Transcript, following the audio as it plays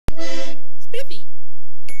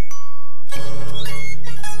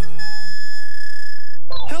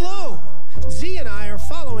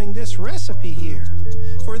following this recipe here.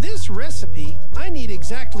 For this recipe, I need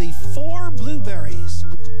exactly 4 blueberries.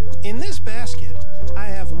 In this basket, I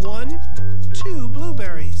have 2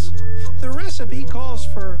 blueberries. The recipe calls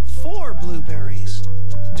for 4 blueberries.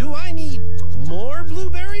 Do I need more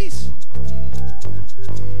blueberries?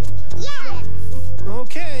 Yes!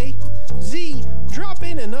 Okay. Z, drop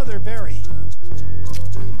in another berry.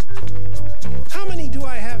 How many do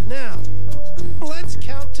I have now? Let's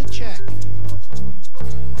count to check.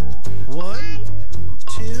 1,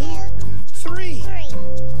 2, 3.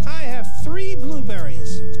 I have 3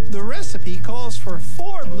 blueberries. The recipe calls for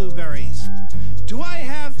 4 blueberries. Do I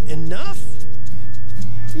have enough?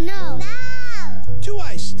 No. No! Do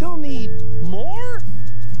I still need more?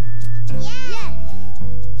 Yes!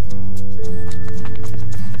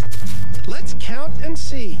 Let's count and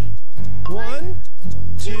see. 1,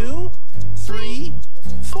 2, 3,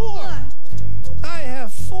 4. I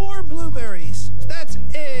have 4 blueberries. That's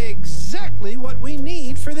exactly what we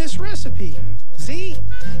need for this recipe. Z,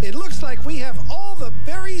 it looks like we have all the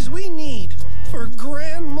berries we need for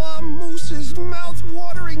Grandma Moose's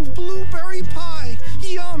mouth-watering blueberry pie.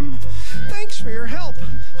 Yum! Thanks for your help.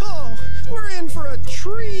 Oh, we're in for a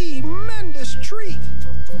tremendous treat.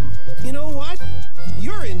 You know what?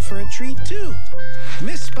 You're in for a treat, too.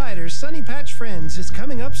 Miss Spider's Sunny Patch Friends is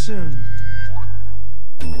coming up soon.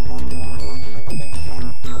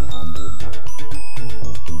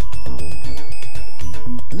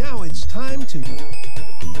 Now it's time to...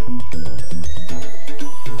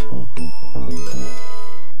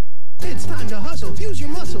 It's time to hustle. Use your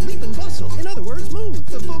muscle, leap and bustle. In other words, move.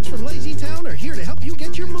 The folks from Lazy Town are here to help you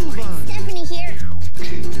get your move on. Stephanie here.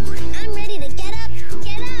 I'm ready to get up,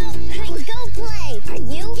 get out, and go play. Are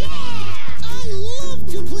you? Yeah! I love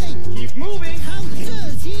to play. Keep moving. How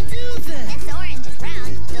does he do that? This orange is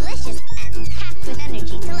round, delicious, and packed with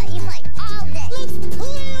energy to let you play all day. Let's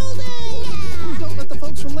play all day. Yeah! Don't let the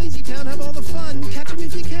folks from Lazy Town have all the fun. Catch them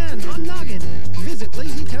if you can on Noggin. Visit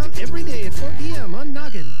Lazy Town every day at 4 p.m. on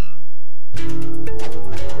Noggin.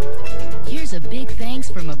 Here's a big thanks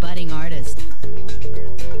from a budding artist.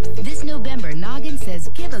 This November, Noggin says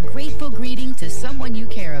give a grateful greeting to someone you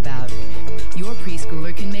care about. Your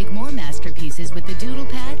preschooler can make more masterpieces with the doodle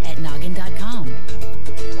pad at noggin.com.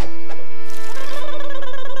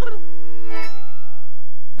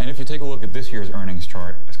 And if you take a look at this year's earnings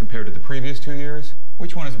chart as compared to the previous 2 years,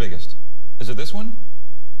 which one is biggest? Is it this one?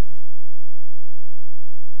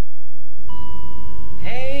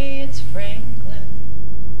 Hey, it's Franklin.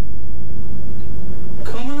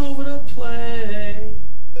 Coming over to play.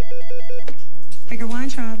 Bigger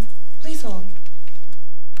Weintraub. Please hold.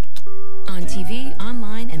 On TV,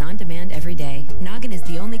 online, and on demand every day, Noggin is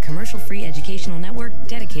the only commercial-free educational network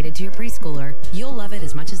dedicated to your preschooler. You'll love it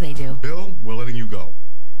as much as they do. Bill, we're letting you go.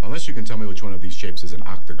 Unless you can tell me which one of these shapes is an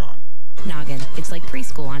octagon. Noggin. It's like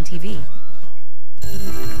preschool on TV.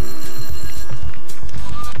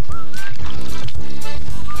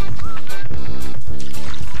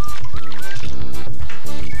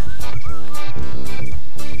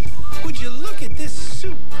 Would you look at this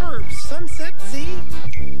superb sunset, Z?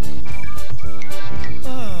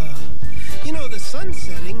 You know, the sun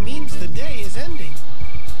setting means the day is ending.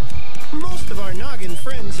 Most of our Noggin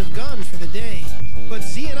friends have gone for the day, but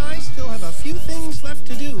Z and I still have a few things left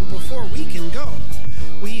to do before we can go.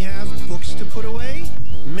 We have books to put away,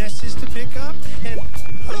 messes to pick up, and,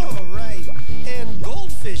 oh right, and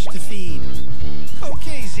goldfish to feed.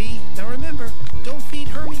 Okay, Z, now remember, don't feed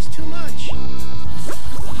Hermes too much.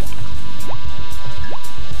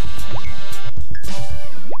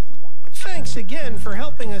 Thanks again for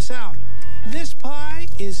helping us out. This pie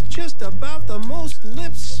is just about the most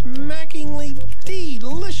lip-smackingly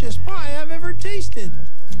delicious pie I've ever tasted.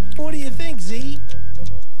 What do you think, Z?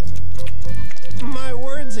 My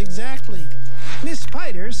words exactly. Miss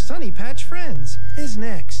Spider's Sunny Patch Friends is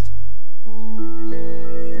next.